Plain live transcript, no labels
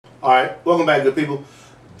All right, welcome back, good people.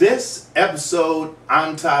 This episode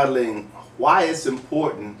I'm titling Why It's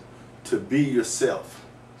Important to Be Yourself.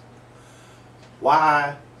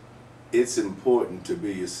 Why it's important to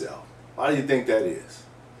be yourself. Why do you think that is?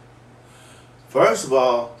 First of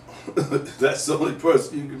all, that's the only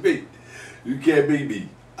person you can be. You can't be me.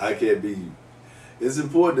 I can't be you. It's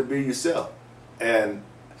important to be yourself. And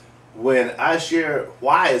when I share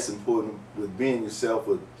why it's important with being yourself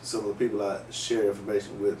with some of the people I share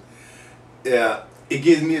information with, it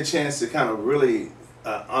gives me a chance to kind of really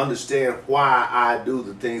understand why I do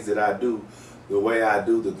the things that I do the way I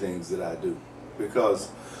do the things that I do. Because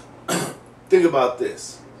think about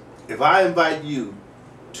this. If I invite you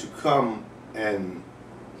to come and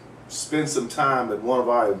spend some time at one of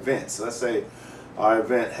our events, let's say our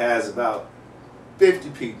event has about 50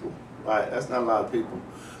 people, right? That's not a lot of people,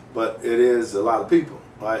 but it is a lot of people,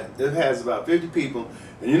 right? It has about 50 people,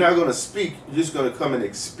 and you're not going to speak, you're just going to come and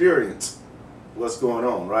experience what's going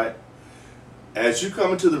on, right? As you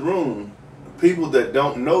come into the room, people that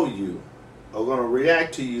don't know you are going to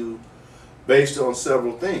react to you based on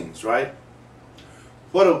several things, right?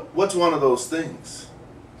 What's one of those things?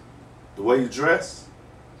 The way you dress,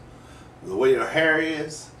 the way your hair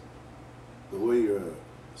is, the way your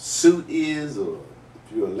suit is, or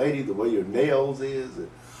if you're a lady, the way your nails is, and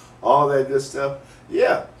all that good stuff.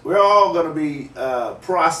 Yeah, we're all going to be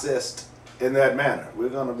processed in that manner. We're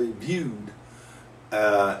going to be viewed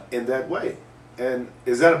in that way. And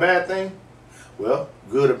is that a bad thing? Well,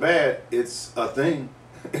 good or bad, it's a thing.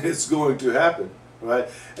 It's going to happen, right?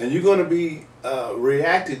 And you're going to be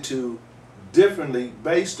reacted to differently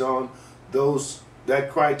based on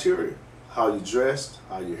that criteria. How you dressed,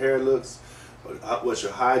 how your hair looks, what's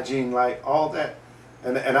your hygiene like, all that.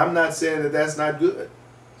 And I'm not saying that that's not good.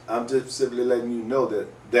 I'm just simply letting you know that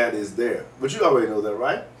that is there. But you already know that,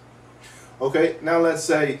 right? Okay, now let's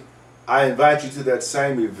say I invite you to that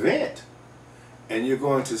same event and you're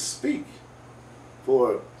going to speak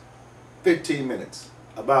for 15 minutes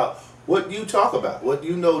about what you talk about, what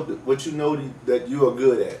you know that you are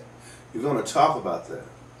good at. You're going to talk about that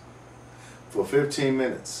for 15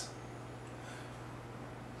 minutes.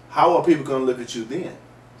 How are people going to look at you then?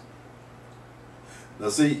 Now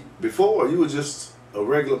see, before you were just a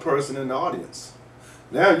regular person in the audience.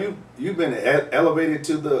 Now you've been elevated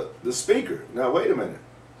to the speaker. Now wait a minute.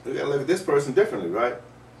 You got to look at this person differently, right?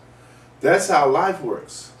 That's how life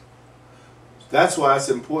works. That's why it's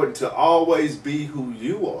important to always be who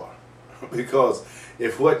you are. Because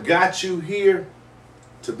if what got you here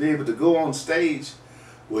to be able to go on stage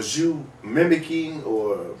was you mimicking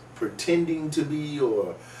or pretending to be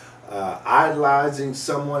or idolizing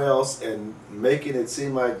someone else and making it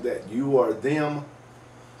seem like that you are them,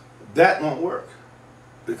 that won't work.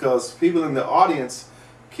 Because people in the audience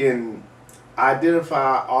can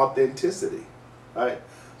identify authenticity, right?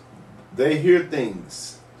 They hear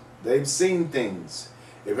things. They've seen things.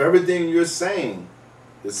 If everything you're saying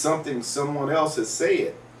is something someone else has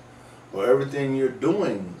said, or everything you're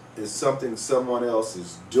doing is something someone else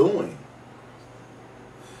is doing,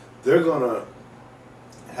 they're going to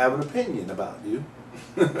have an opinion about you.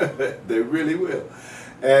 They really will.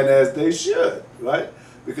 And as they should, right?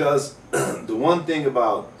 Because the one thing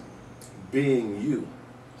about being you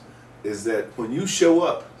is that when you show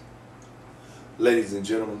up, ladies and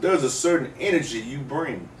gentlemen, there's a certain energy you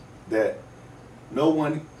bring that no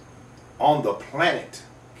one on the planet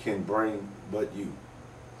can bring but you.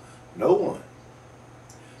 No one.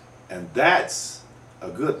 And that's a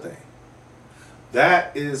good thing.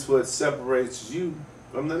 That is what separates you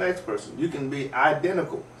from the next person. You can be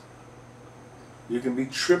identical. You can be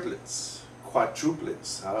triplets,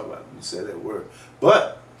 quadruplets, however you say that word.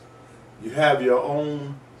 But you have your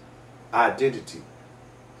own identity.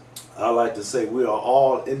 I like to say we are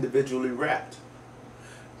all individually wrapped.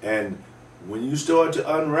 And when you start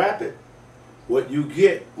to unwrap it, what you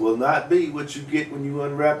get will not be what you get when you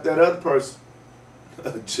unwrap that other person.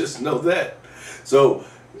 Just know that. So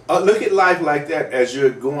look at life like that as you're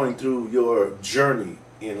going through your journey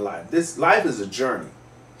in life. This life is a journey.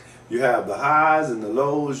 You have the highs and the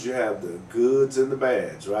lows. You have the goods and the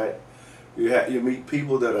bads, right? You meet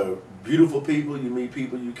people that are beautiful people. You meet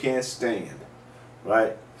people you can't stand,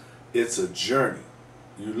 right? It's a journey.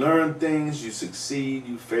 You learn things, you succeed,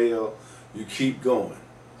 you fail, you keep going,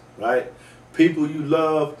 right? People you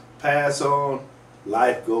love pass on,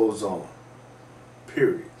 life goes on,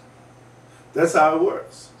 period. That's how it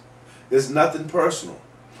works. It's nothing personal.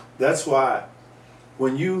 That's why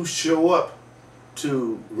when you show up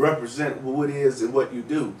to represent who it is and what you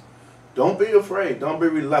do, don't be afraid, don't be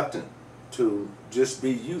reluctant to just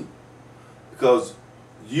be you, because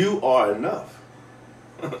you are enough.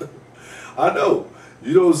 I know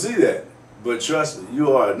you don't see that, but trust me,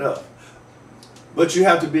 you are enough. But you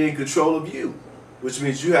have to be in control of you, which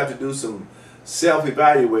means you have to do some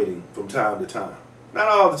self-evaluating from time to time. Not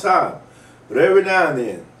all the time, but every now and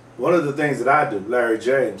then. One of the things that I do, Larry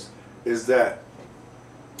James, is that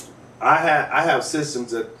I have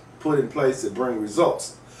systems that put in place that bring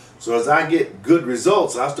results. So as I get good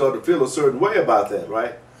results, I start to feel a certain way about that,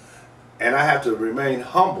 right? And I have to remain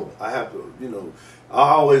humble. I have to, I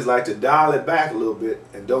always like to dial it back a little bit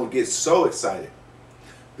and don't get so excited,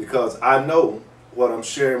 because I know what I'm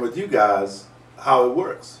sharing with you guys, how it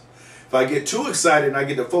works. If I get too excited and I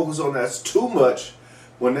get to focus on that's too much,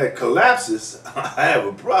 when that collapses, I have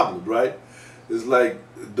a problem, right? It's like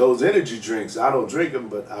those energy drinks. I don't drink them,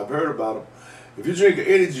 but I've heard about them. If you drink an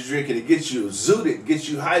energy drink and it gets you zooted, gets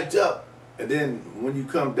you hyped up, and then when you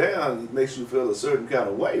come down, it makes you feel a certain kind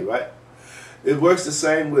of way, right? It works the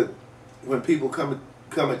same with when people come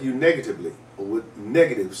at you negatively, or with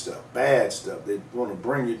negative stuff, bad stuff. They want to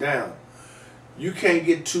bring you down. You can't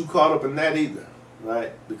get too caught up in that either,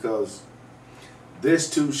 right? Because this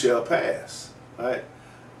too shall pass, right?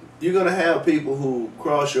 You're going to have people who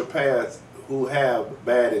cross your path who have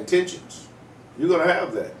bad intentions. You're going to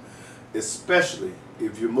have that, especially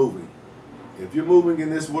if you're moving. If you're moving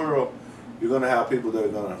in this world, you're going to have people that are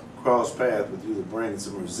going to cross paths with you to bring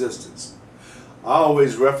some resistance. I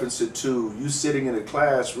always reference it to you sitting in a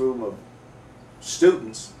classroom of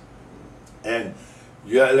students, and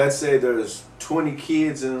let's say there's 20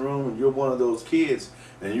 kids in the room and you're one of those kids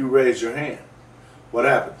and you raise your hand. What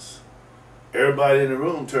happens? Everybody in the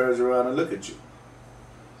room turns around and look at you.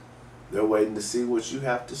 They're waiting to see what you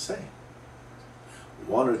have to say.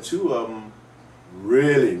 One or two of them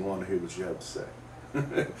really want to hear what you have to say.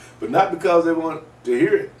 But not because they want to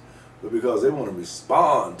hear it, but because they want to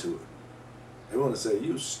respond to it. They want to say,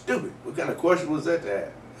 "You stupid. What kind of question was that to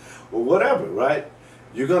ask?" Or whatever, right?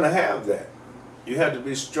 You're going to have that. You have to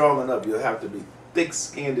be strong enough. You have to be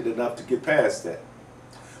thick-skinned enough to get past that.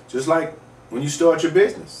 Just like when you start your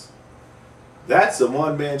business. That's a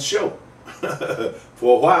one-man show.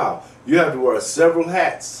 For a while, you have to wear several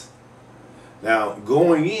hats. Now,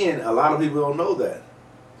 going in, a lot of people don't know that.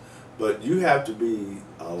 But you have to be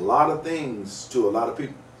a lot of things to a lot of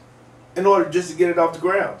people in order just to get it off the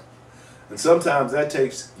ground. And sometimes that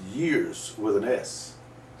takes years with an S.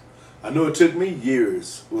 I know it took me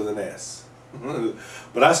years with an S.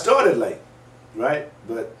 But I started late, right?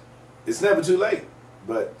 But it's never too late.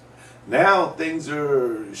 But now things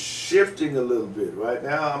are shifting a little bit. Right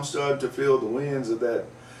now I'm starting to feel the winds of that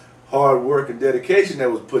hard work and dedication that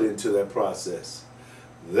was put into that process.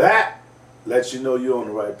 That lets you know you're on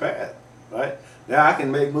the right path, right? Now I can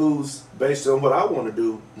make moves based on what I want to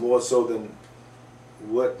do more so than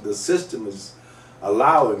what the system is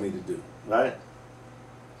allowing me to do, right?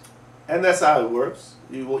 And that's how it works.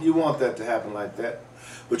 You want that to happen like that.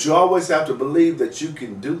 But you always have to believe that you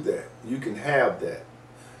can do that. You can have that.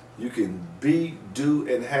 You can be, do,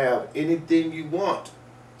 and have anything you want.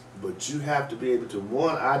 But you have to be able to,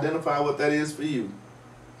 one, identify what that is for you.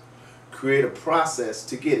 Create a process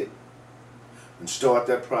to get it. And start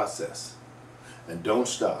that process. And don't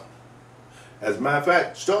stop. As a matter of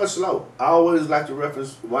fact, start slow. I always like to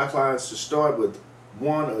reference my clients to start with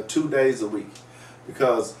 1 or 2 days a week,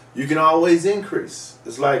 because you can always increase.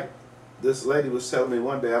 It's like this lady was telling me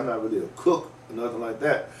one day, I'm not really a cook or nothing like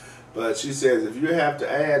that, but she says if you have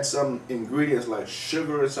to add some ingredients like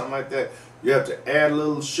sugar or something like that, you have to add a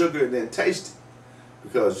little sugar and then taste it,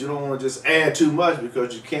 because you don't want to just add too much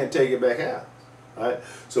because you can't take it back out. Right?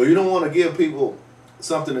 So you don't want to give people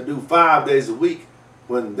something to do 5 days a week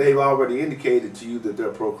when they've already indicated to you that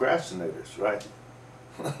they're procrastinators, right?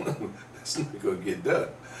 It's not going to get done.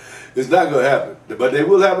 It's not going to happen. But they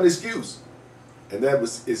will have an excuse. And that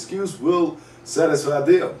excuse will satisfy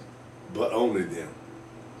them, but only them.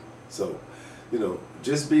 So,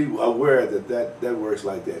 just be aware that works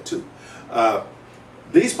like that too.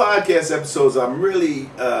 These podcast episodes, I'm really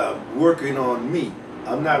working on me.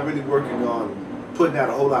 I'm not really working on putting out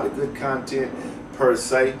a whole lot of good content per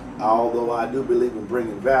se, although I do believe in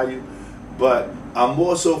bringing value. But I'm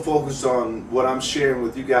more so focused on what I'm sharing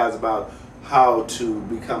with you guys about how to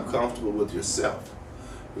become comfortable with yourself.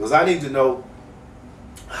 Because I need to know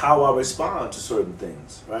how I respond to certain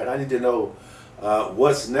things, right? I need to know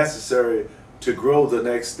what's necessary to grow the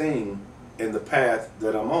next thing in the path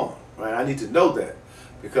that I'm on, right? I need to know that,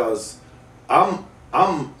 because I'm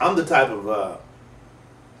the type of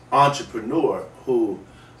entrepreneur who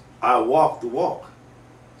I walk the walk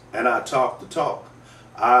and I talk the talk.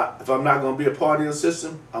 If I'm not going to be a part of your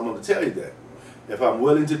system, I'm going to tell you that. If I'm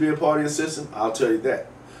willing to be a part of your system, I'll tell you that.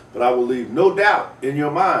 but I will leave no doubt in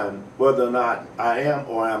your mind whether or not I am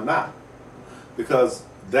or am not, because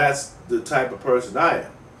that's the type of person I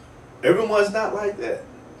am. Everyone's not like that.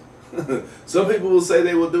 Some people will say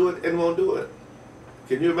they will do it and won't do it.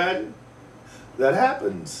 Can you imagine? That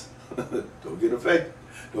happens. Don't get affected.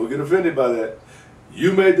 Don't get offended by that.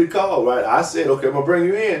 You made the call, right? I said, okay, I'm going to bring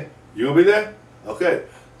you in. You going to be there? Okay.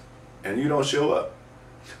 And you don't show up.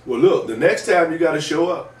 Well, look, the next time you got to show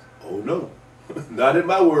up. Oh, no. Not in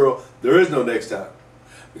my world. There is no next time.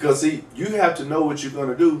 Because, see, you have to know what you're going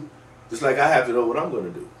to do, just like I have to know what I'm going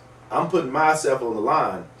to do. I'm putting myself on the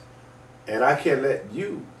line, and I can't let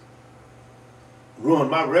you ruin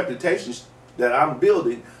my reputation that I'm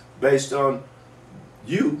building based on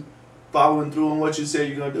you following through on what you say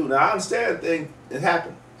you're going to do. Now, I understand it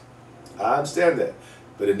happened. I understand that.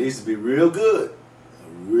 But it needs to be real good.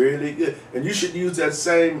 Really good. And you should use that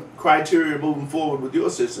same criteria moving forward with your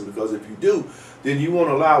system, because if you do, then you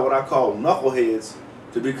won't allow what I call knuckleheads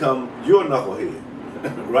to become your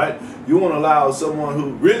knucklehead. Right? You won't allow someone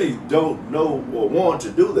who really don't know or want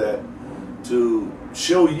to do that to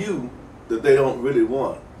show you that they don't really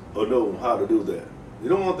want or know how to do that. You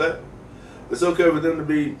don't want that. It's okay for them to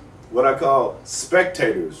be what I call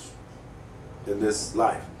spectators in this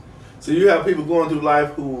life. So you have people going through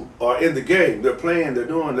life who are in the game. They're playing, they're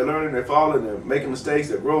doing, they're learning, they're falling, they're making mistakes,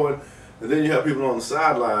 they're growing. And then you have people on the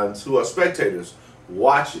sidelines who are spectators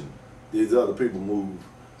watching these other people move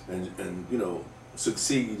and you know,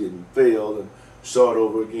 succeed and fail and start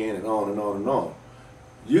over again and on and on and on.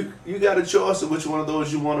 You got a choice of which one of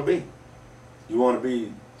those you want to be. You want to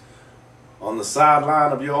be on the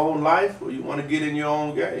sideline of your own life, or you want to get in your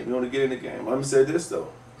own game? You want to get in the game. Let me say this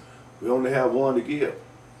though. We only have one to give.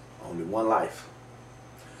 Only one life.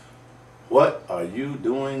 What are you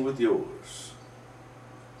doing with yours?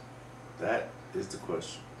 That is the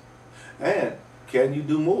question. And can you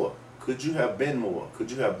do more? Could you have been more? Could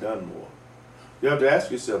you have done more? You have to ask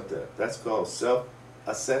yourself that. That's called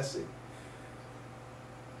self-assessing.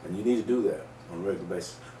 And you need to do that on a regular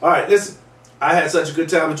basis. All right, listen. I had such a good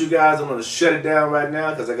time with you guys. I'm going to shut it down right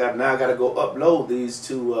now because I got to go upload these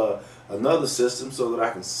to another system so that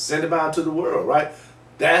I can send them out to the world, right?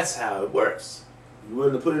 That's how it works. You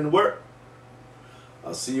willing to put in the work?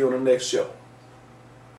 I'll see you on the next show.